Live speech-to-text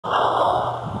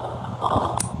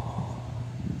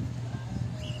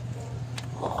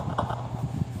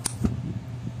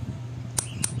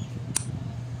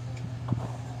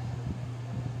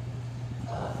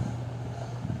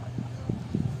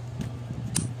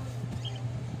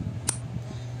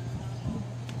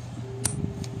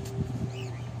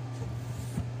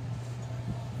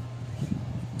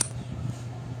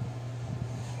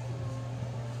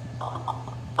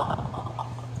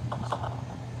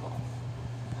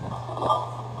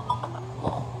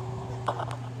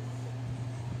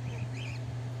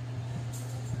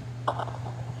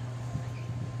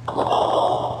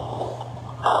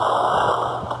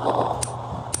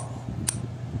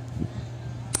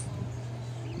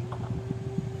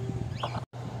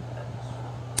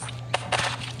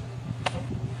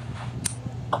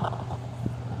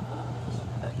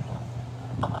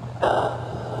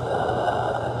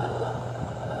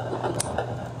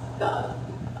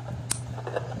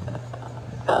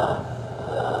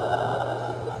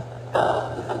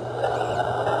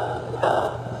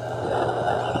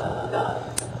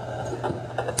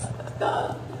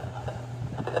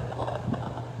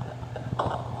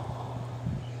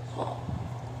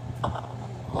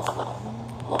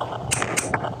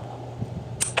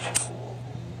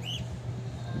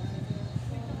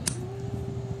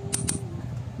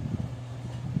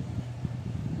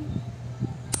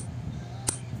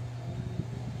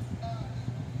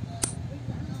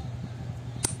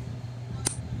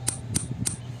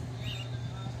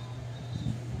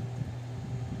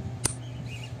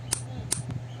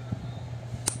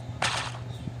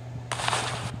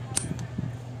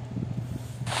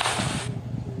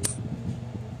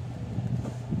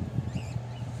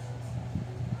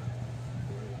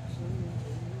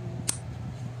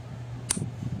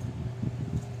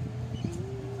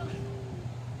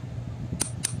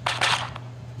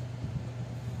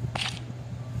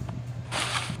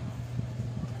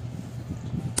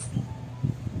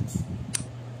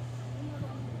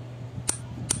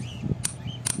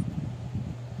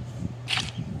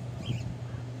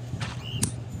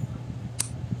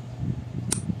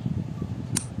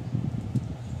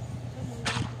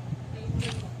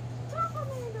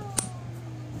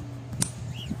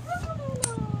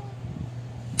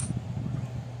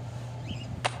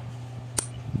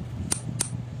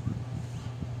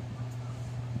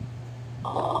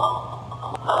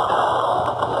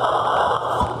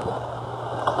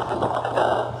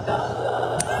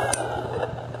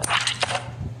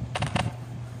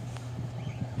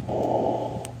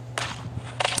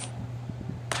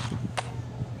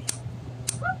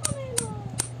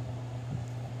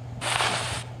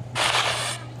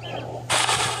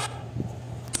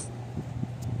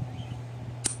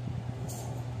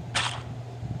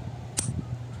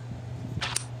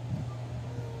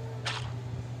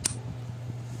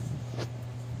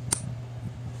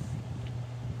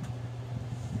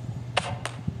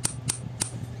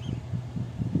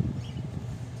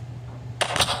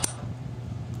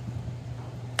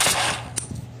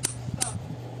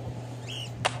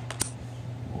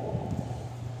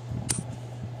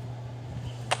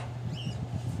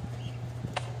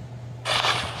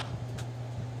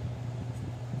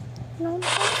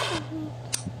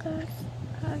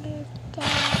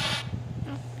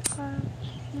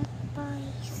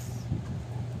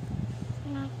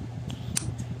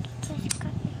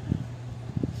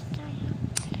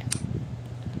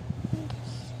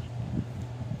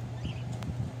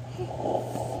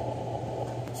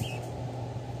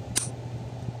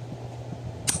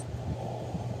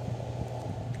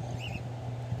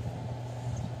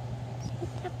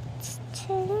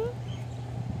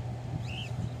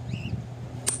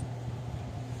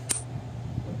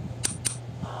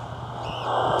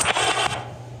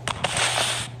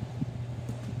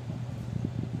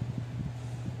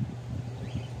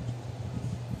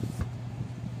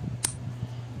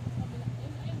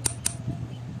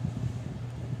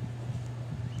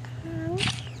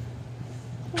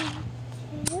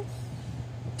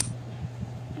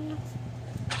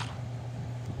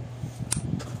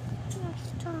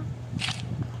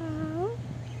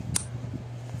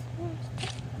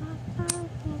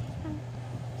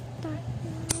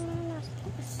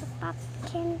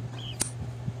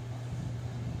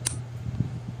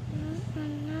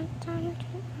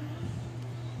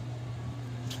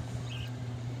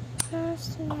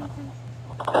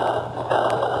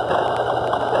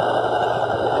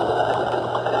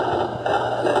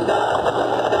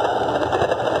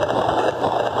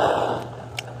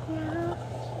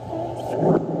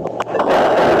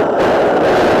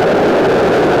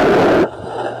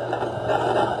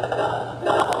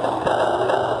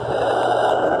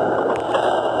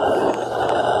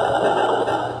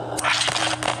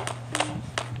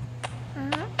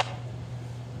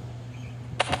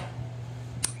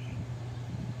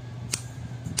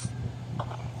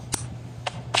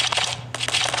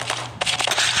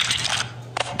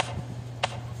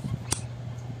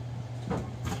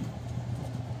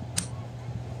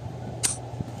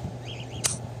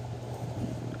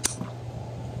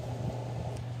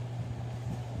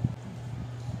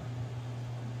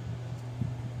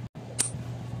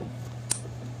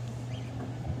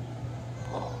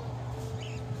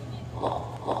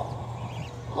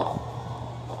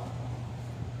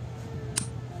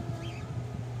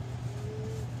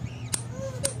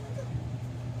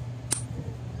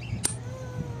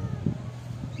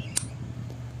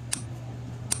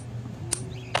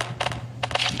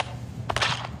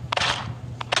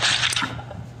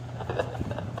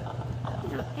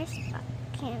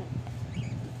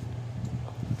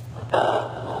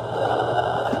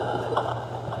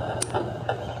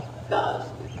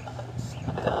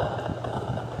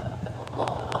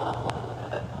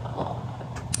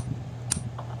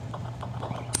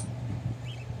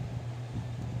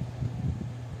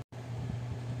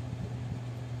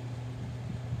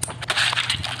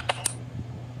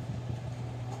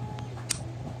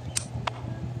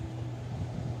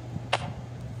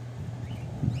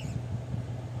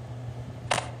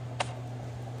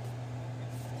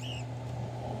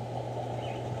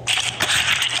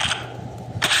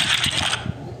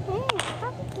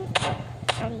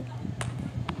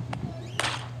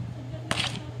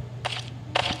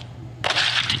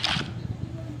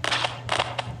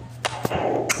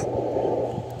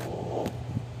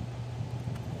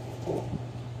It's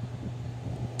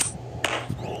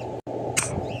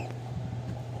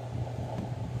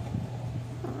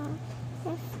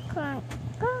gone.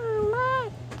 Go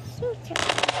back. Shoot it.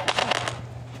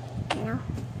 No.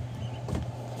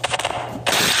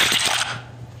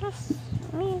 Yes,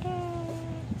 made it.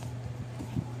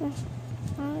 What's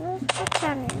the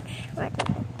challenge? What is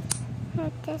it? The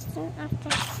distance of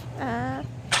this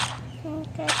and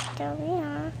get the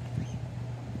winner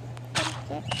and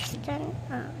get done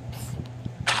ups.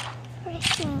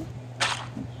 Racing.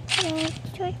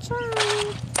 It's your time.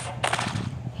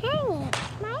 Hey,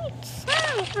 my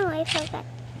time. Oh, I forgot.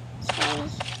 Sorry.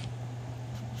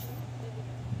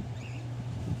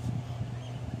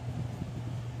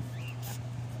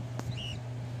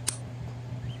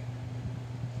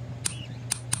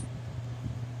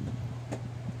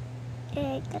 I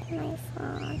got my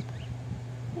phone.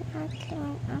 I'm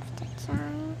clearing off the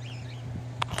time.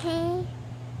 Okay.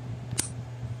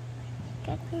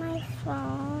 Get my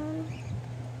phone.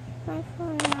 My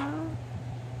phone now.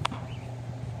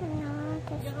 Now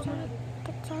the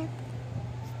time.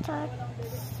 Start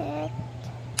set.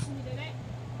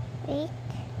 Week.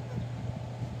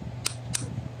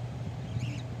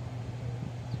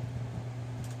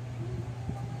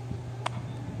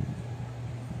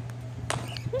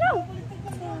 No.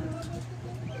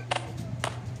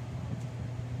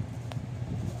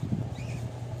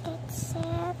 Get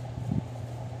set.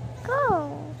 Go.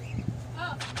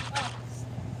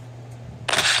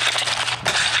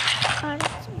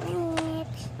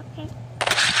 Minutes. Okay.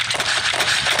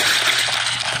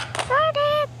 Got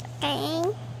it. Okay.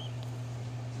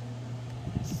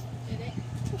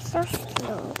 It's so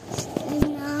slow.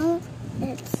 Now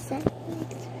it's set.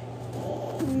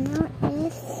 Now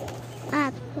it's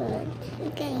upward.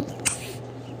 Okay.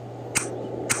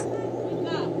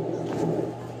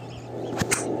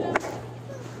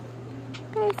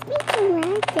 Guys, speaking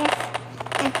right? Yes.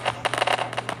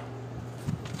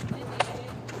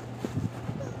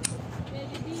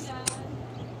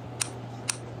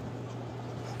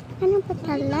 Ano ba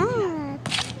talat?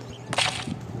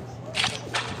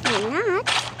 Talat?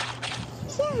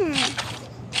 Yeah.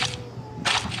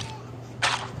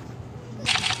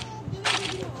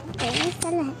 There's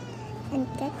talat. And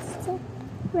that's it.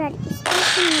 Right, it's 10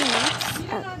 minutes.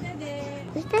 Oh.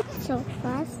 Is that so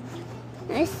fast?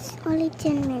 It's only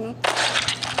 10 minutes.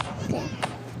 Okay.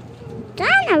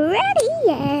 Done already?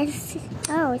 Yes.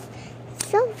 Oh, it's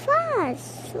so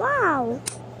fast. Wow.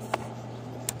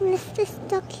 Let's just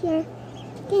talk here.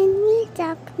 Can we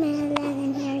talk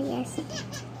Madeline here? Yes.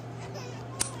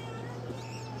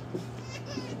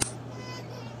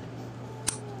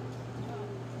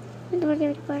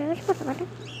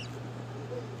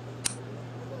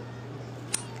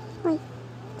 Wait.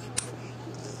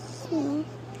 See.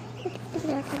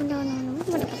 Yes.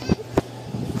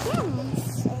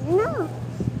 No.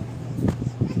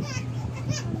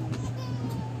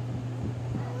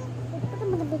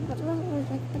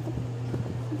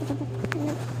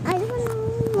 I don't know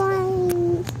why.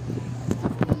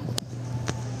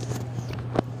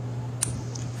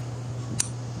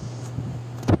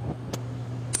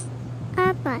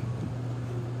 Apple.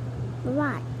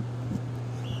 Why?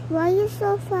 Why you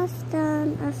so fast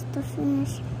done as to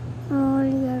finish all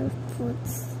your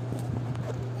foods?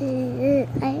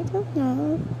 I don't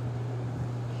know.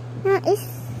 No, it's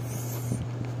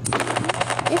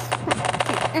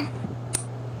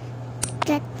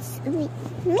that's wait.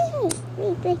 I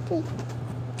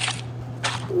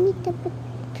need to put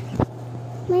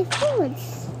my foods.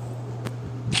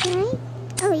 Right?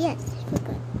 Oh yes, I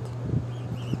forgot.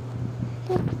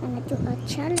 I'm gonna do a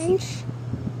challenge.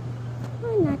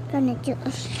 I'm not gonna do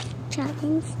a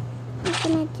challenge. I'm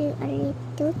gonna do a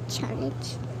little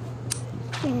challenge.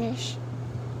 Finish.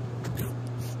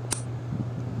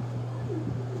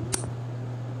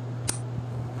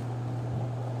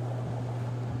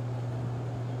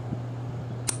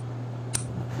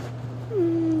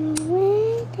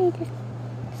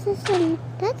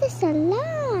 That is a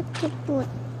lot to put.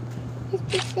 It's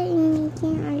just saying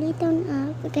making a little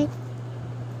okay.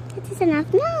 That is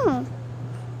enough now.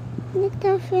 Let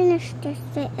us finish this.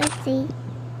 See.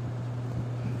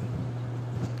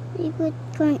 We put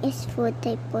corn is food.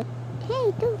 They put.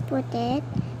 Hey, don't put it.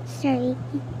 Sorry.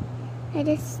 I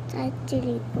just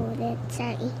actually put it.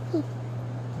 Sorry.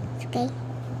 It's okay.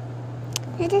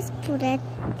 I just put it.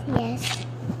 Yes.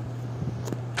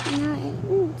 Now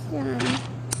it's done.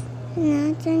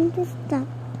 Now time to stop.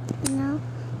 Now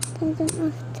turn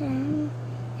off them,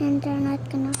 and they're not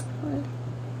gonna fall.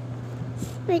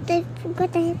 Wait, I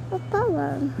forgot I have a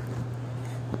power.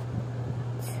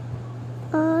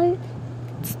 All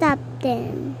stop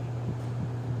them.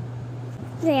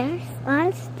 There's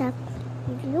all stuff.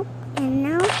 Look, and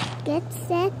now get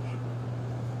set.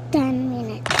 10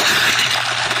 minutes.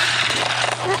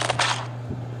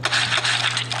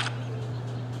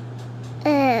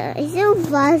 Is it a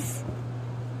buzz?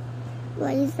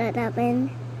 Why is that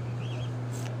happen?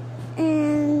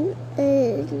 And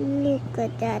look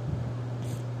at that.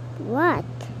 What?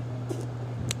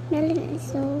 Melon is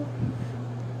so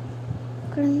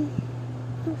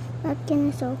back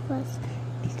in the sofas.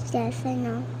 Yes, I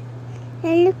know.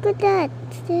 And look at that.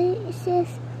 It says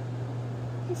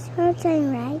it's her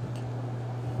turn, right?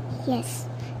 Yes.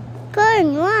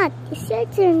 Corn, what? It's your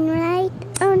turn, right?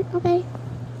 Oh, okay.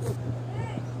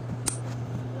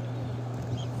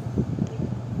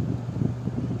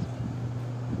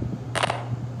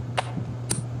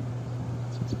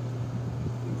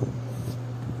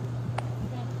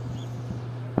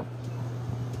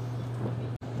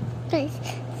 Guys,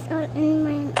 it's all in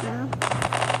mine now.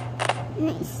 And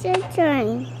it's your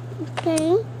turn.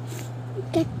 Okay?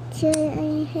 Get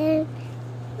your hair.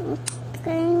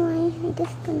 Okay, I'm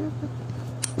just gonna put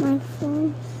my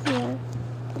phone here.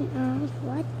 And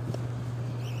what?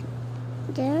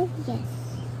 There? Yes.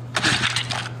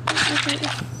 Okay,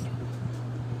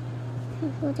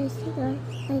 I'll put this here.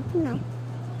 I don't know.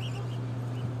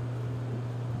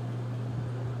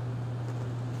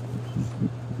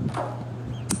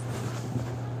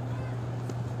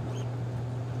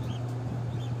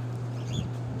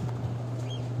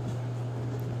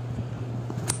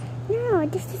 No,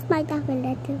 this is my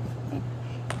calculator.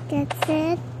 That's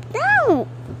it. No!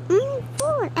 I'm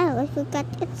four. Oh, I forgot.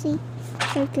 Let's see.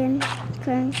 Current.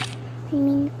 I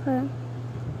mean current.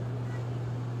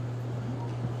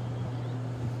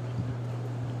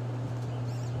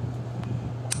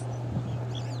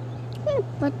 I'm gonna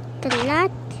put the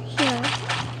lot here.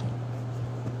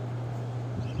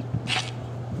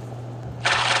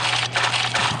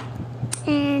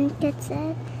 And that's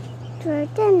it for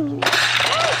 10 minutes.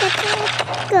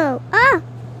 Go. Ah!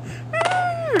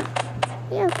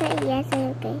 You okay? Yes, I'm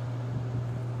okay.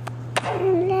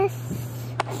 And let's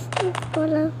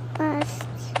pull up past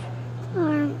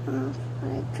arm of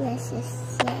our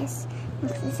dresses. Yes.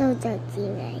 It's so dirty,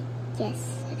 right? Yes,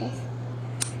 it is.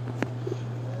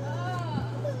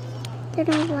 I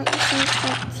don't know what is so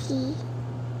dirty.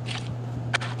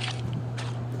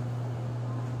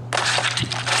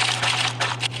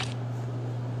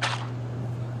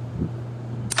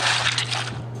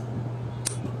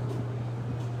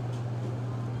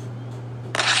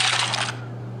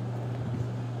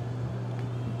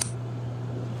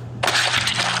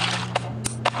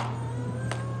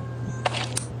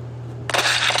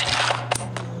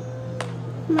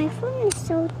 My phone is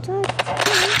so dirty.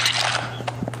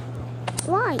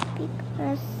 Why?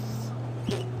 Because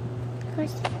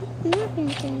nothing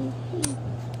can be.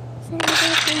 So I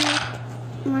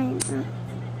don't mine.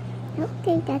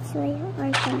 Okay, that's why you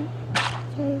are going.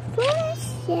 Your phone is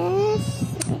yes.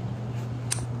 Okay.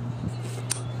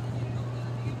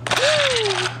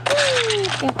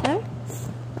 Better.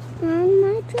 And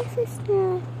my dress is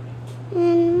not.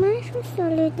 And my dress is a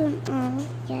little.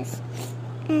 Yes.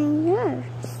 And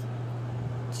yours.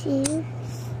 Cheers.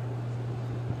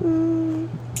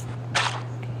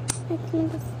 Let me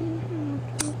listen.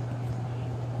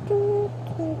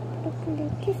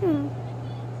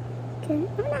 Okay.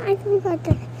 Oh no, I forgot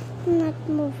that I'm not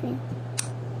moving.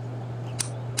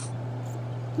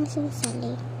 I'm so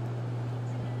silly.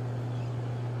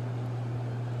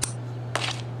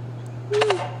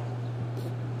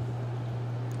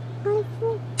 I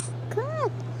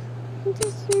forgot. I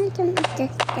just made an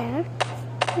this there.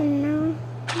 And now,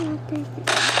 nothing.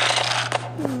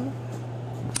 No.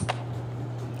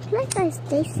 Like I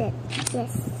stay set.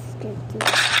 Yes, good. Yes,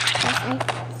 I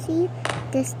see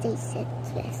this stay set.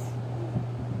 Yes.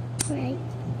 Right.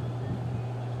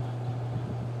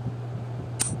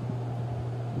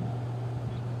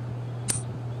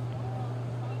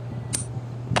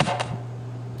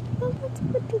 Well, let's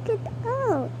put it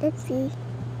out. Let's see.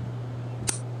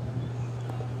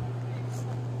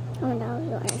 Oh no,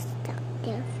 you are stuck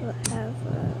there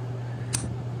forever.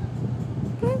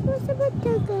 I was about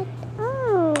to get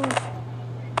out.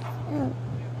 Oh.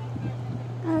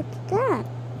 What's that?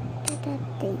 That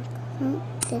thing.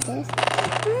 To this.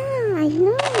 Ah, I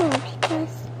know.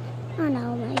 Because, oh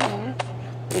no, my hair.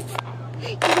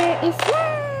 There is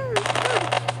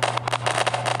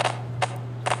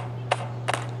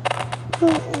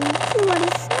what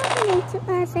is happening to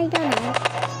us? I don't know.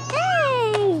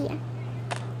 Hey!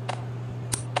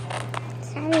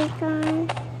 Sorry, Con.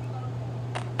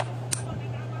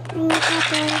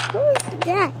 Apple. Who is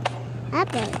that?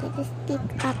 Apple. It is big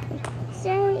apple.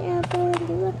 Sorry,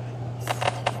 Apple.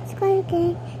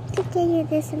 Can you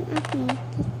listen up me?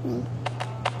 Kick me.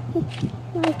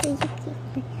 Why do you kick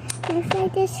me? If I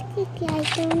just kick you, I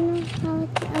don't know how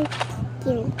to kick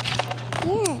you.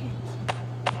 Yeah.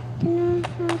 I don't know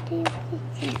how to kick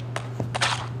you.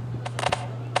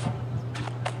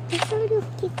 Before you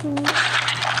kick me,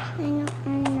 I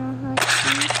know how to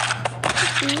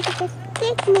kick me. Just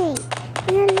kick me.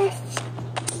 Now let's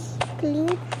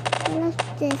clean all of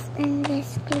this and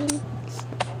let's clean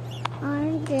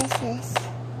our dresses.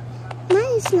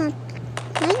 Mine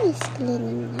is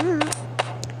cleaning now.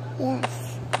 Yes.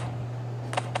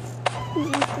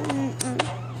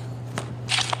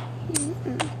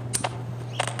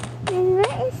 And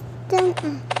where is the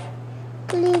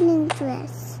cleaning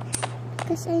dress?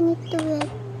 Because I need to wet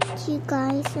you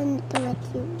guys. I need to wet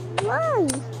you. Why?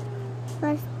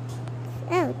 What's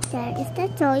out there? Is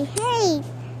that toy? Hey!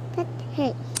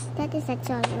 That is a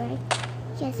toy, right?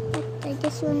 Yes, but I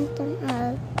just want them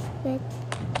wet.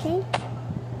 Okay?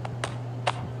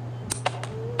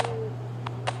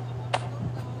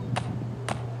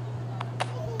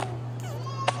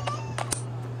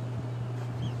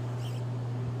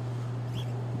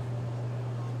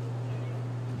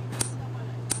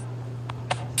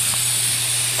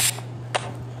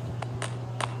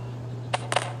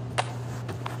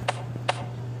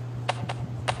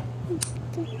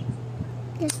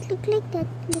 Just look like that.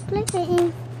 Look like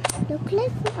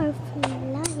we are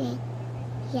flying.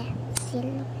 Yeah, see,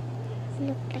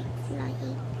 look like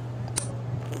flying.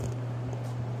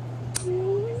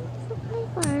 Look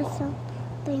like also.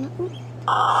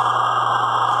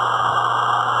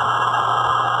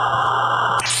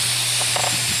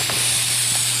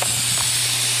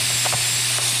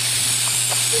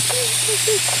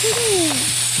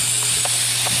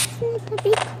 It's a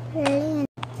big plane.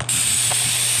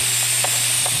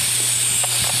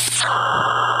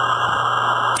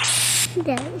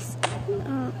 There is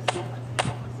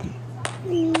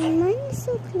mine is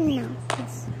so clean now.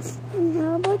 Yes. And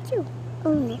how about you?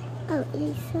 Oh no. Oh,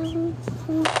 it's so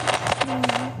clean.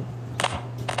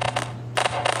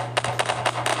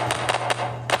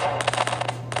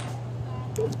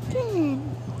 Okay.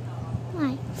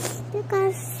 Why?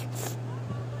 Because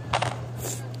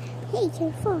hey,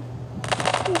 your phone.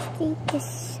 Let's take this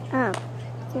up.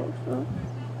 Your phone.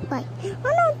 Why? Oh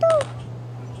no, don't.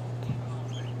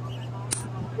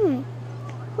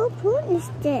 Who phone is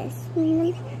this?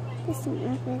 Doesn't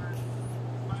have it.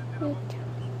 Wait.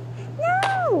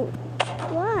 No!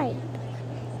 Why?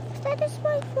 That is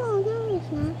my phone. No, it's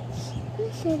not.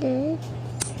 Yes, it is.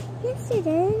 Yes, it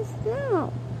is.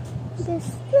 No. This.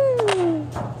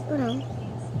 Oh no.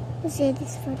 Let's say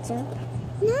this photo.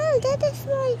 No, that is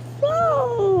my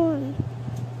phone.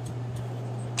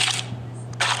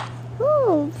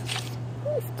 Oh,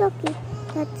 who's talking?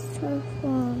 That's her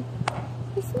phone.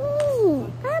 It's me,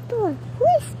 Apple. Who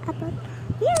is Apple?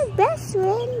 Your best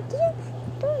friend. You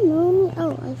don't know me.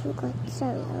 Oh, I forgot.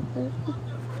 Sorry, Apple.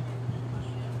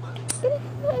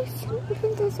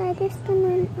 Even the slightest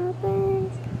command, Apple.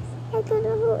 I don't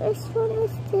know whose phone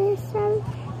is this.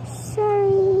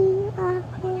 Sorry,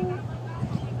 Apple.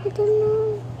 I don't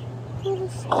know what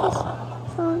this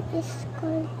phone is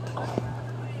called.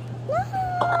 No!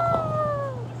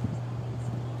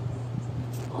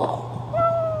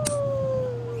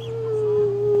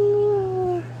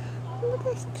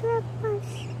 Strap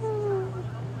myself.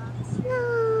 No.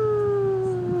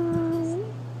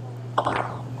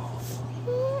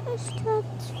 Here is that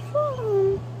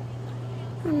phone.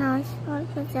 Oh no, it's all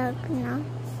buzzed now.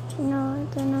 No, I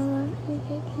don't know what is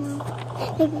it now.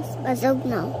 Maybe it's buzzed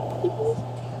now.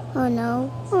 Oh no.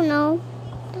 Oh no.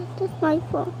 That is my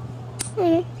phone.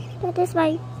 That is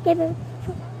my favorite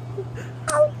phone.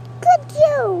 How could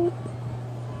you?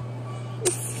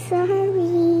 Sorry.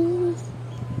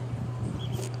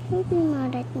 Don't be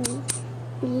mad at me,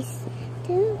 please.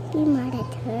 Don't be mad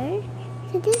at her.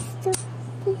 I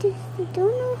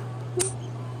don't know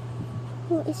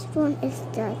whose phone is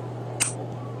that.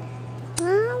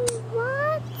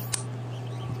 What?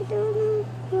 I don't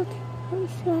know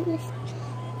whose phone is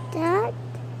that.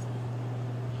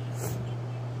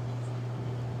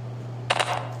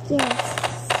 Yes.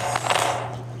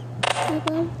 I don't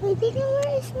know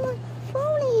where is my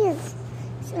phone is.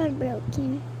 It's all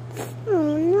broken.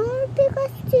 Oh no,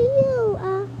 because to you.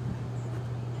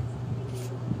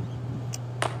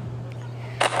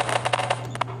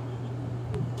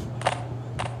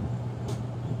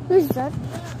 Who's that?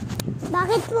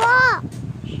 Bakit po?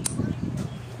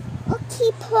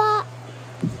 Okay po.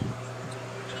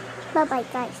 Bye-bye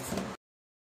guys.